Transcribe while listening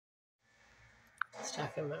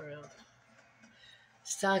Stuck in my room.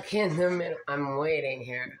 Stuck in the middle. I'm waiting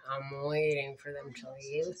here. I'm waiting for them to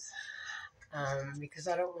leave. Because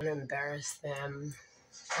I don't want to embarrass them.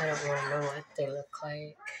 I don't want to know what they look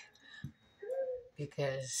like.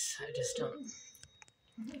 Because I just don't.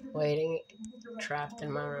 Waiting, trapped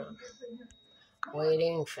in my room.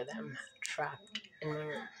 Waiting for them, trapped in my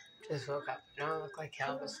room. Just woke up. I don't look like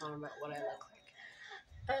Elvis. Talking about what I look like.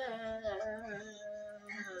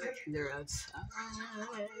 They're outside.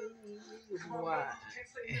 Why?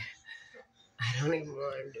 I don't even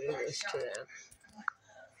want to do this to them.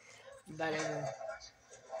 But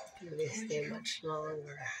if they stay much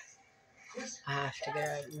longer, I have to get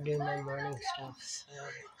out and do my morning stuff, so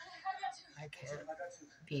I can't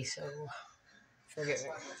be so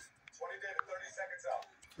forgiving.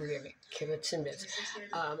 Forgive me. Kibitz and bits.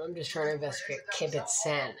 I'm just trying to investigate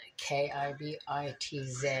Kibitzen.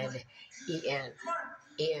 Kibitzen.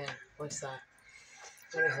 En. What's that?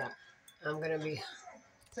 What is that? I'm gonna be.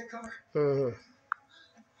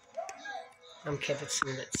 I'm Kibitz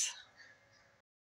and bits.